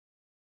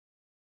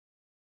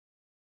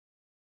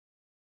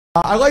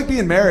I like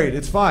being married.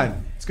 It's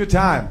fun. It's a good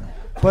time.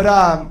 But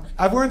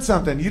I've learned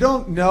something. You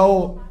don't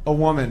know a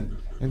woman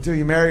until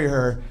you marry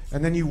her,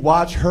 and then you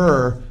watch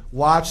her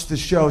watch the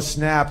show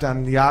Snapped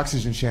on the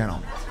Oxygen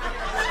Channel.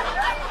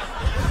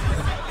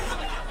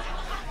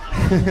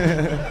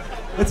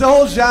 It's a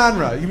whole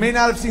genre. You may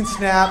not have seen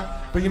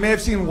Snap, but you may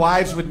have seen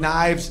Wives with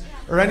Knives,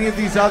 or any of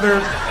these other,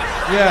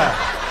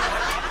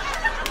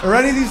 or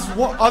any of these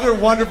other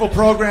wonderful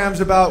programs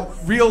about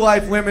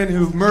real-life women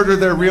who murder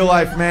their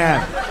real-life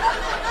man.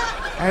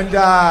 And,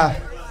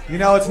 you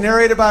know, it's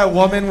narrated by a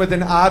woman with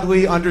an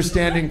oddly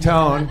understanding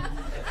tone.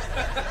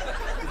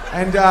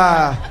 And,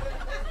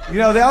 you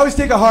know, they always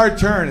take a hard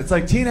turn. It's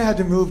like Tina had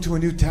to move to a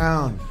new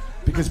town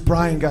because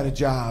Brian got a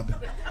job.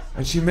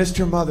 And she missed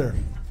her mother.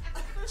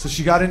 So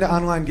she got into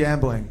online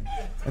gambling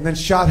and then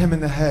shot him in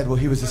the head while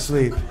he was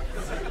asleep.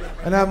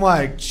 And I'm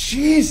like,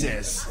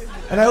 Jesus.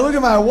 And I look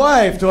at my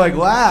wife to like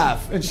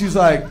laugh. And she's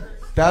like,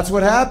 that's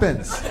what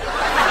happens.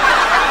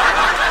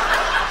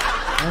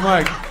 I'm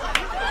like,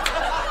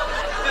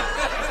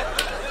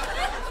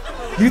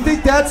 you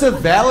think that's a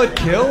valid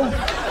kill?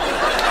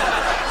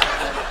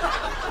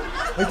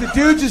 Like the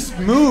dude just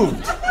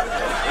moved.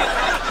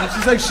 And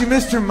she's like, she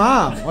missed her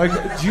mom. Like,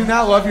 do you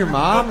not love your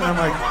mom? And I'm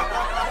like,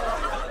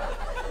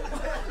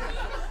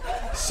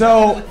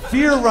 so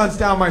fear runs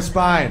down my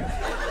spine.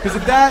 Because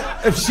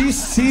if she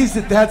sees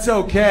that that's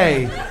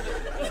okay,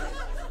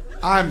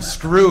 I'm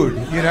screwed,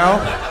 you know?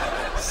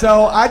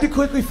 So I had to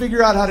quickly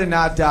figure out how to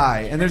not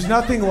die. And there's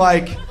nothing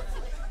like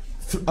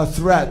a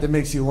threat that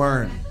makes you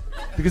learn.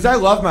 Because I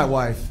love my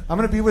wife. I'm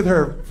going to be with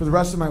her for the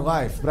rest of my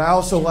life. But I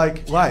also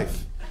like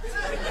life.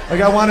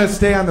 Like, I want to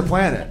stay on the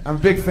planet. I'm a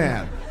big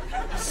fan.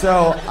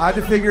 So I had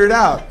to figure it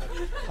out.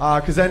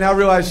 Because I now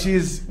realize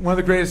she's one of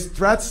the greatest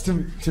threats to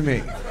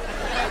me.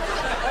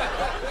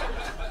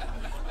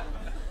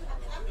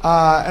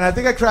 And I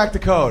think I cracked the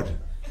code.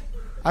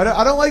 I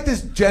don't like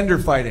this gender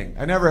fighting.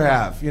 I never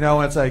have. You know,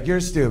 when it's like, you're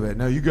stupid.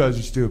 No, you guys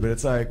are stupid.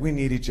 It's like, we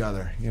need each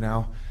other, you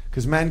know?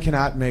 Because men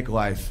cannot make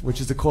life,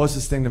 which is the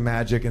closest thing to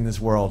magic in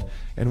this world.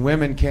 And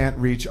women can't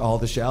reach all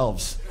the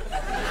shelves.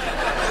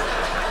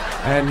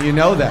 And you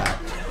know that.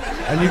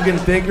 And you can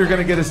think you're going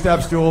to get a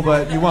step stool,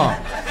 but you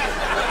won't.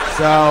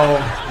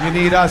 So you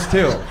need us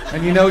too.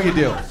 And you know you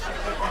do.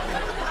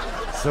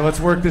 So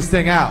let's work this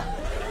thing out.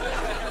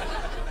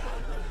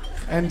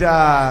 And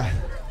I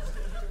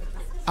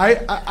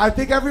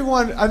think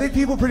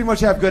people pretty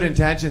much have good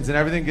intentions, and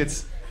everything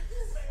gets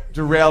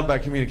derailed by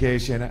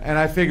communication. And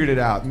I figured it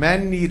out.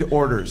 Men need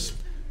orders.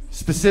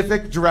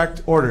 Specific,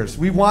 direct orders.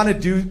 We want to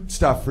do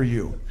stuff for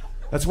you.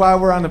 That's why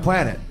we're on the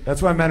planet.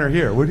 That's why men are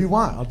here. What do you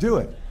want? I'll do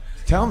it.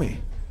 Tell me.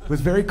 With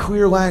very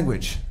clear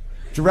language.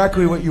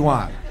 Directly what you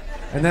want.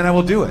 And then I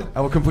will do it. I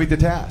will complete the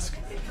task.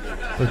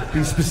 But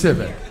be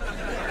specific.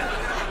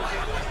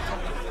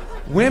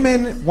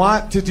 Women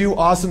want to do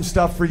awesome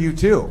stuff for you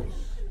too.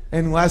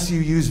 Unless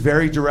you use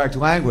very direct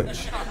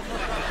language.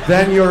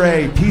 Then you're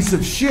a piece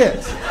of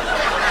shit.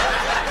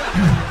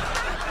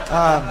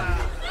 I'll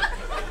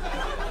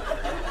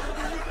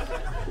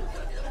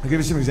give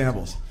you some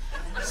examples.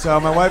 So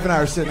my wife and I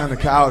are sitting on the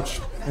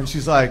couch, and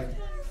she's like,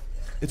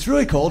 it's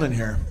really cold in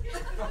here.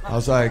 I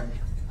was like,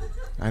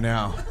 I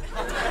know.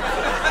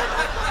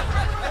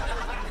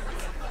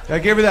 I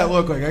gave her that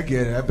look like, I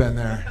get it, I've been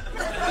there.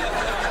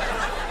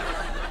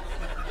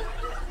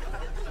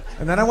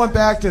 And then I went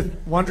back to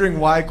wondering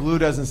why glue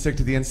doesn't stick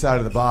to the inside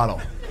of the bottle.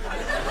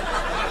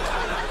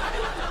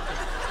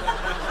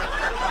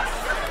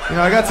 You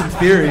know, I got some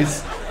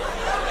theories.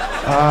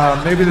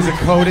 Maybe there's a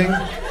coating.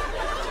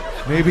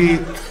 Maybe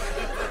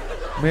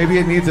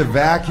it needs a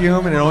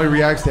vacuum and it only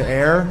reacts to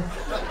air.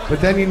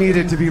 But then you need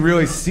it to be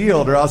really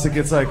sealed or else it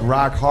gets like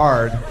rock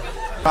hard.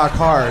 Rock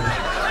hard.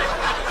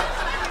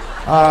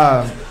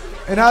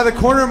 And out of the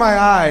corner of my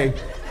eye,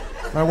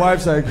 my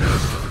wife's like...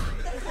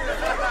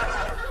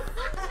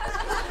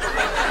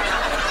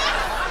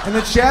 And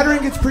the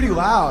shattering gets pretty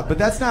loud, but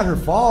that's not her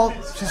fault.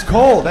 She's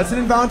cold. That's an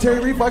involuntary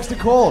reflex to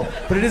cold.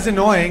 But it is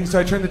annoying, so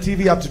I turn the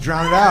TV up to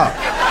drown it out.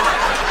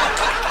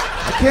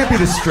 I can't be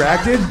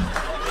distracted.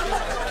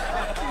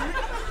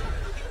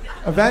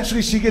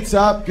 Eventually, she gets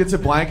up, gets a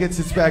blanket,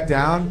 sits back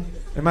down.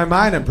 In my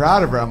mind, I'm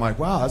proud of her. I'm like,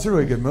 wow, that's a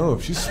really good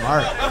move. She's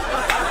smart.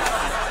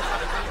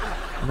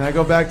 And then I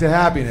go back to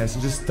happiness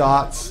and just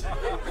thoughts.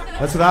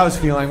 That's what I was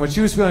feeling. What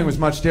she was feeling was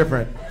much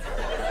different.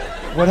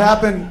 What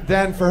happened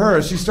then for her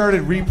is she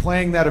started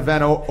replaying that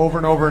event over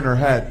and over in her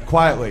head,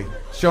 quietly,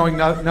 showing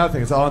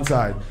nothing. It's all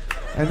inside.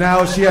 And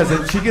now she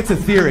gets a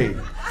theory.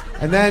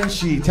 And then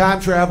she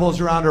time travels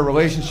around her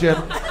relationship,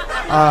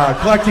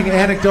 collecting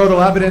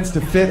anecdotal evidence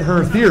to fit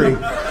her theory.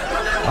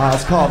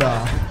 It's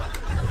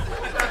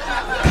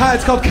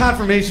called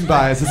confirmation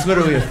bias. It's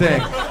literally a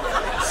thing.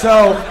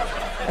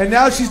 And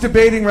now she's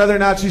debating whether or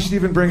not she should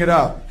even bring it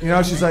up. You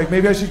know, she's like,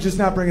 maybe I should just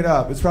not bring it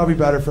up. It's probably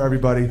better for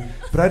everybody,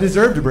 but I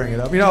deserve to bring it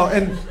up. You know,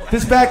 and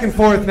this back and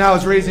forth now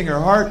is raising her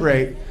heart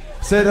rate.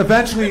 So that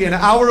eventually, an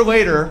hour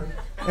later,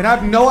 and I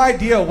have no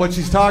idea what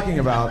she's talking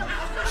about,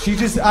 she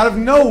just out of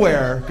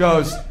nowhere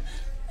goes,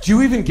 do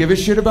you even give a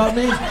shit about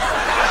me?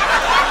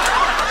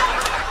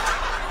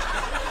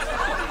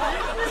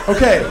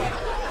 Okay.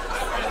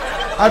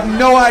 I have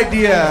no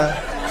idea.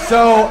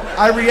 So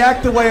I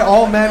react the way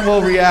all men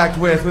will react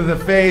with a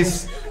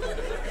face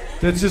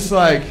that's just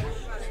like,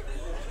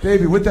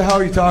 baby, what the hell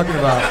are you talking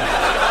about?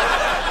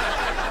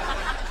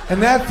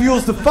 And that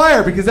fuels the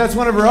fire because that's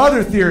one of her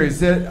other theories.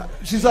 That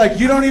she's like,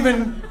 you don't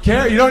even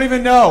care. You don't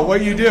even know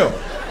what you do.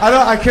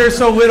 I care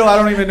so little. I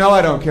don't even know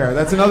I don't care.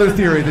 That's another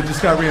theory that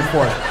just got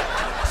reinforced.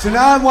 So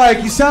now I'm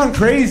like, you sound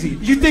crazy.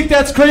 You think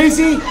that's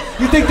crazy?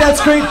 You think that's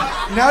crazy?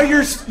 Now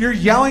you're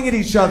yelling at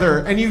each other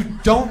and you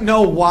don't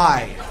know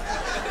why.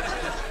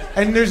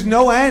 And there's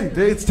no end.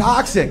 It's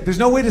toxic. There's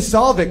no way to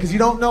solve it because you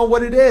don't know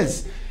what it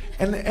is.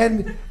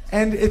 And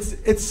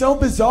it's so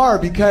bizarre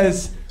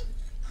because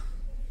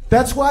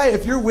that's why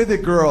if you're with a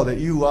girl that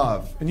you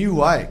love and you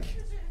like,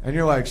 and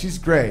you're like, she's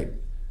great,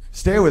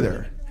 stay with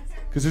her.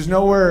 Because there's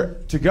nowhere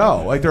to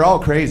go. Like, they're all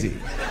crazy.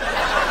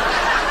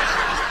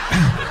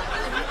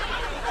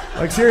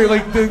 Like, seriously,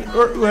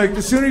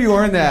 the sooner you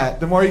earn that,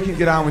 the more you can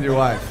get on with your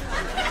life.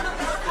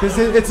 Because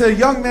it's a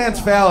young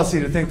man's fallacy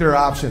to think there are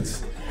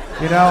options.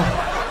 You know?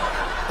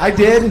 I'd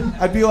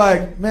be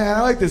like, man,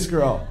 I like this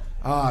girl.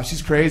 Ah,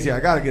 she's crazy. I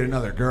got to get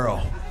another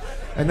girl.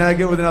 And then I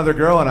get with another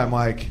girl and I'm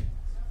like,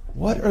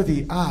 what are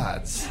the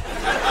odds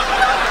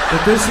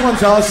that this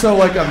one's also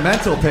like a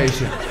mental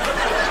patient?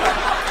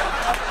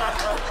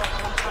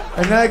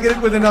 And then I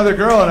get with another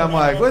girl and I'm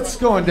like, what's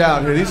going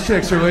down here? These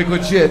chicks are like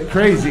legit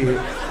crazy.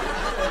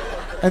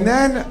 And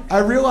then I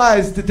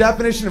realized the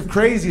definition of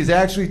crazy is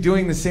actually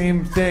doing the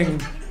same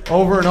thing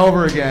over and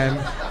over again,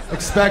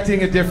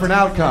 expecting a different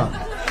outcome,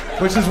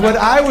 which is what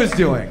I was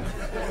doing.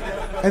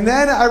 And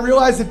then I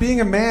realized that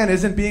being a man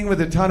isn't being with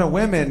a ton of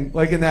women,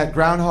 like in that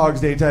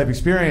Groundhog's Day type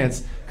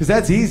experience, because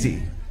that's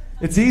easy.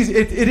 It's easy.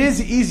 It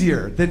is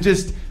easier than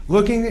just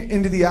looking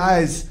into the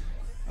eyes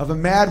of a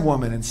mad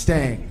woman and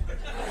staying.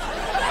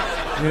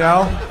 You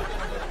know?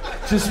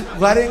 Just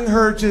letting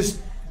her just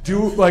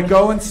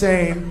go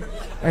insane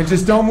and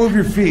just don't move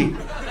your feet.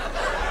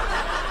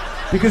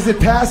 Because it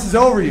passes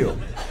over you.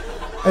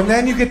 And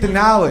then you get the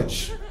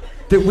knowledge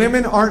that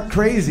women aren't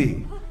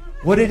crazy.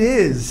 What it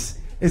is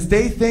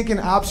they think an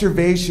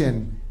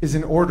observation is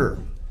an order.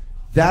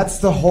 That's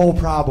the whole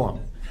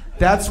problem.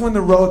 That's when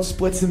the road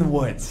splits in the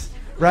woods.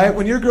 Right?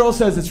 When your girl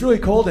says it's really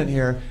cold in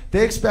here,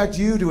 they expect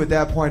you to at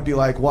that point be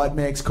like, what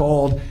makes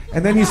cold?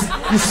 And then you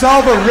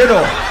solve a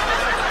riddle.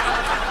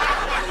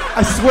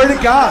 I swear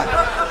to God.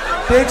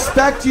 They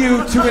expect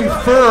you to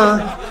infer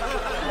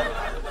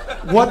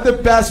what the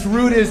best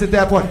route is at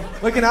that point.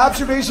 Like an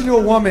observation to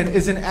a woman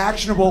is an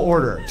actionable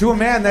order. To a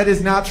man, that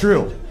is not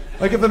true.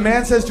 Like if a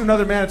man says to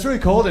another man, it's really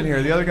cold in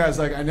here, the other guy's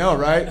like, I know,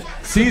 right?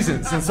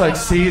 Seasons. It's like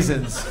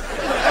seasons.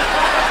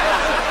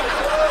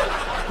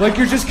 Like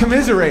you're just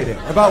commiserating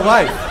about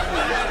life.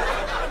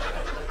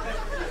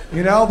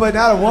 You know, but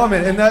not a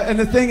woman. And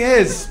the thing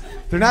is,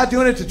 they're not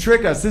doing it to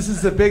trick us. This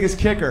is the biggest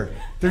kicker.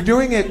 They're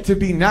doing it to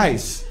be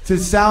nice, to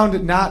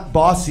sound not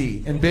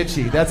bossy and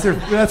bitchy. That's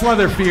one of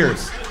their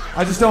fears.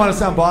 I just don't want to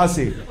sound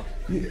bossy.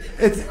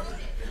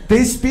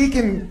 They speak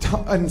in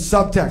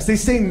subtext. They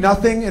say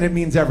nothing and it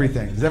means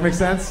everything. Does that make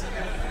sense?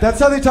 That's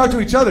how they talk to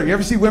each other. You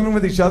ever see women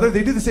with each other?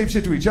 They do the same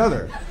shit to each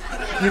other.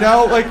 You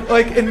know,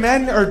 and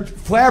men are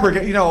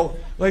flabbergasted. You know,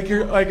 like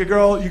you're like a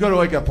girl. You go to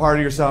like a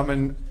party or something,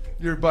 and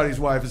your buddy's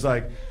wife is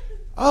like,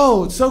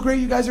 "Oh, it's so great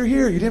you guys are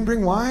here. You didn't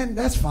bring wine?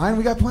 That's fine.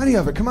 We got plenty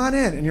of it. Come on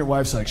in." And your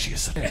wife's like,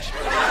 "She's a bitch."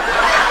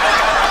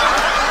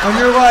 And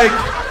you're like,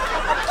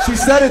 "She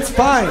said it's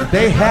fine.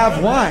 They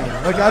have wine."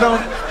 Like I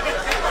don't.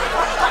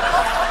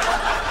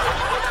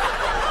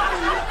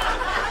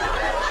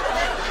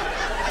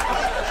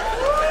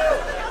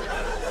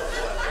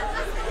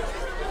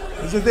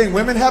 Here's the thing.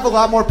 Women have a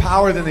lot more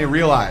power than they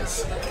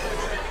realize.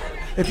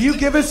 If you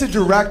give us a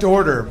direct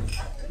order,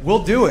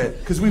 we'll do it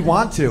because we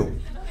want to.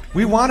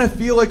 We want to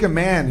feel like a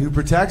man who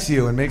protects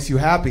you and makes you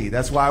happy.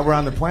 That's why we're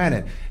on the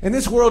planet. And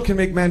this world can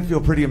make men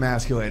feel pretty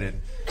emasculated.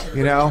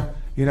 You know?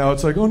 You know,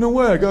 it's like, oh, no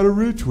way, I got a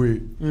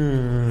retweet.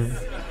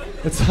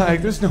 It's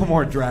like, there's no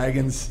more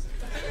dragons.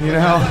 You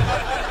know?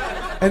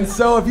 And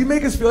so if you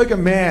make us feel like a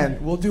man,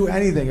 we'll do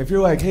anything. If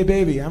you're like, hey,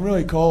 baby, I'm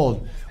really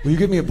cold. Will you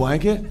give me a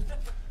blanket?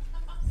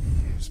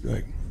 Just be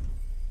like,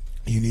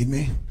 you need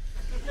me?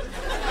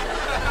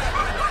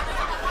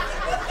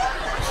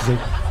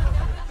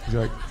 She's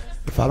like,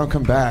 if I don't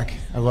come back,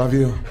 I love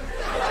you.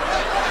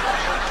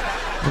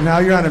 And now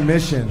you're on a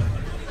mission.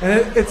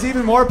 And it's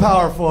even more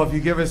powerful if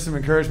you give us some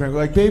encouragement. We're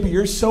like, baby,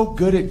 you're so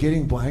good at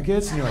getting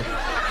blankets. And you're like,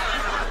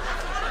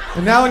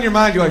 and now in your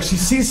mind, you're like, she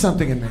sees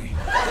something in me.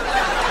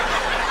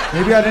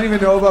 Maybe I didn't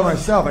even know about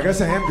myself. I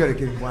guess I am good at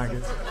getting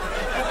blankets.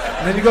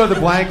 And then you go to the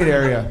blanket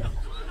area.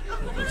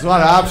 There's a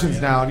lot of options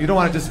now, and you don't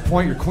want to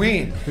disappoint your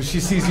queen because she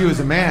sees you as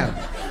a man.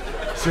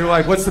 So you're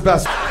like, what's the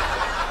best?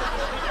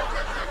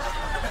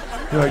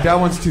 You're like, that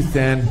one's too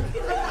thin.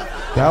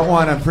 That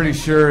one I'm pretty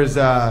sure is,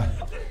 and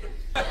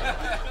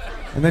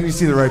then you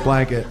see the right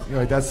blanket. You're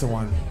like, that's the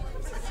one.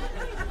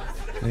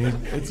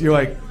 And you're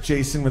like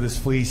Jason with his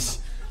fleece.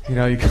 You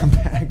know, you come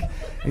back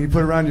and you put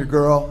it around your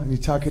girl, and you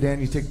tuck it in.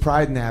 You take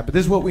pride in that. But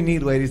this is what we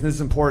need, ladies, and this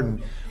is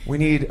important. We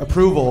need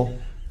approval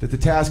that the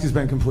task has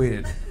been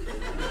completed.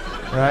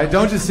 All right?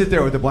 Don't just sit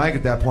there with the blanket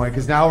at that point,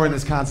 because now we're in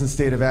this constant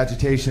state of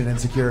agitation and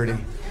insecurity.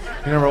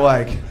 You know, we're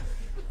like...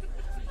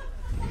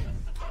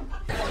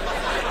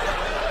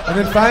 And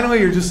then finally,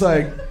 you're just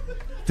like,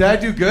 did I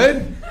do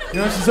good? You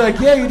know, she's like,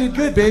 yeah, you did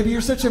good, baby.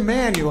 You're such a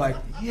man. You're like,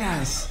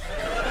 yes.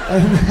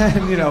 And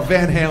then, you know,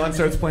 Van Halen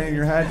starts playing in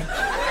your head.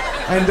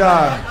 And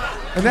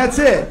that's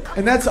it.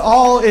 And that's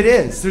all it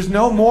is. There's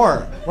no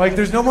more. Like,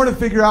 there's no more to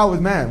figure out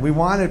with men. We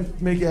want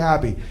to make you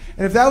happy.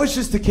 And if that was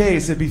just the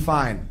case, it'd be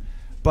fine.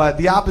 But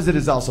the opposite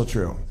is also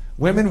true.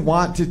 Women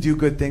want to do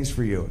good things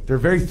for you. They're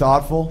very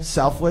thoughtful,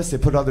 selfless. They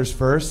put others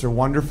first. They're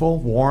wonderful,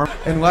 warm.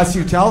 Unless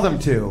you tell them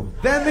to.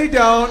 Then they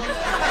don't.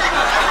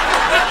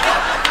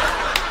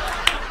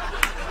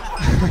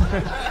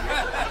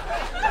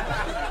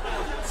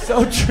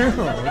 So true.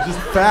 It's just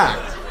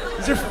fact.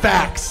 These are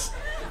facts.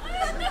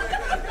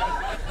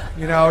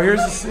 You know,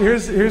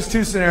 here's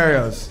two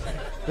scenarios.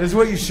 This is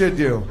what you should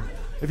do.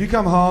 If you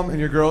come home and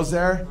your girl's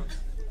there,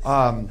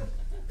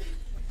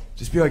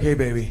 just be like, hey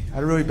baby, I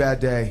had a really bad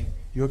day.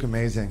 You look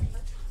amazing.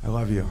 I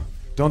love you.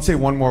 Don't say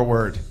one more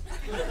word.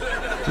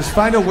 Just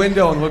find a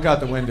window and look out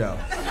the window.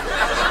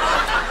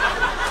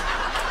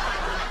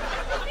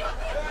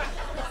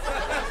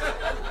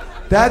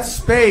 That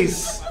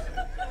space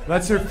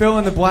lets her fill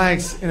in the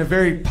blanks in a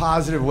very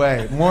positive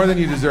way, more than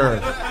you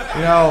deserve.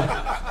 You know,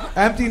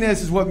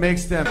 emptiness is what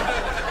makes them...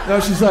 No,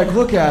 she's like,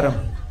 look at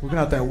him, looking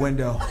out that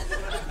window.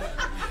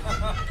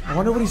 I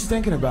wonder what he's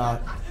thinking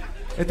about.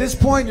 At this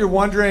point, you're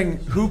wondering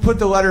who put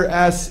the letter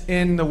S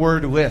in the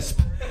word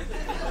lisp.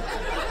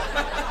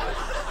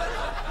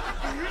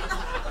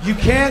 You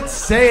can't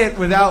say it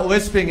without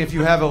lisping if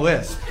you have a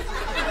lisp.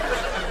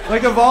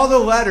 Like, of all the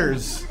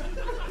letters,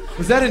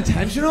 was that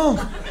intentional?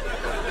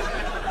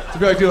 To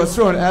be like, dude, let's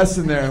throw an S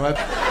in there. But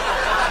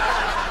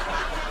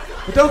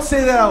don't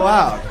say that out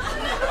loud.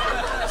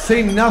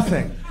 Say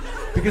nothing.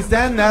 Because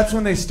then that's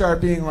when they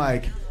start being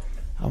like,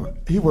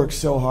 he works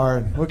so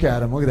hard. Look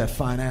at him. Look at that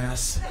fine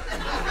ass.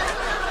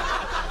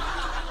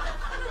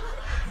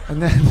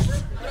 And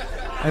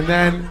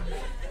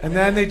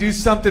then they do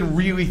something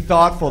really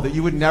thoughtful that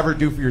you would never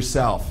do for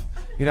yourself.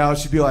 You know,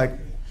 she'd be like,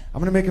 I'm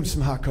gonna make him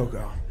some hot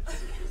cocoa.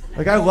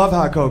 Like, I love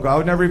hot cocoa. I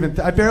would never even,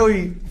 I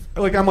barely,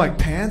 like, I'm like,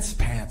 pants.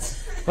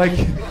 Like,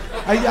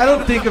 I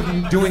don't think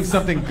of doing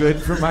something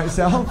good for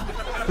myself.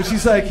 But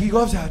she's like, he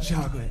loves hot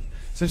chocolate.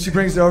 So she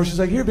brings it over, she's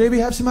like, here baby,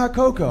 have some hot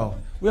cocoa.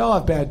 We all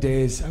have bad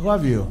days, I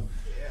love you.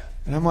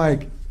 And I'm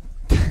like,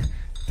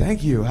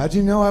 thank you, how'd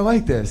you know I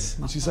like this?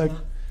 And she's like,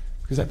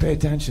 because I pay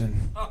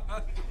attention.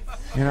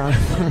 You know?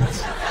 I'm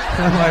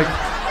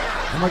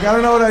like, I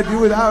don't know what I'd do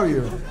without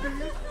you.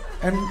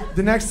 And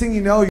the next thing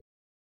you know,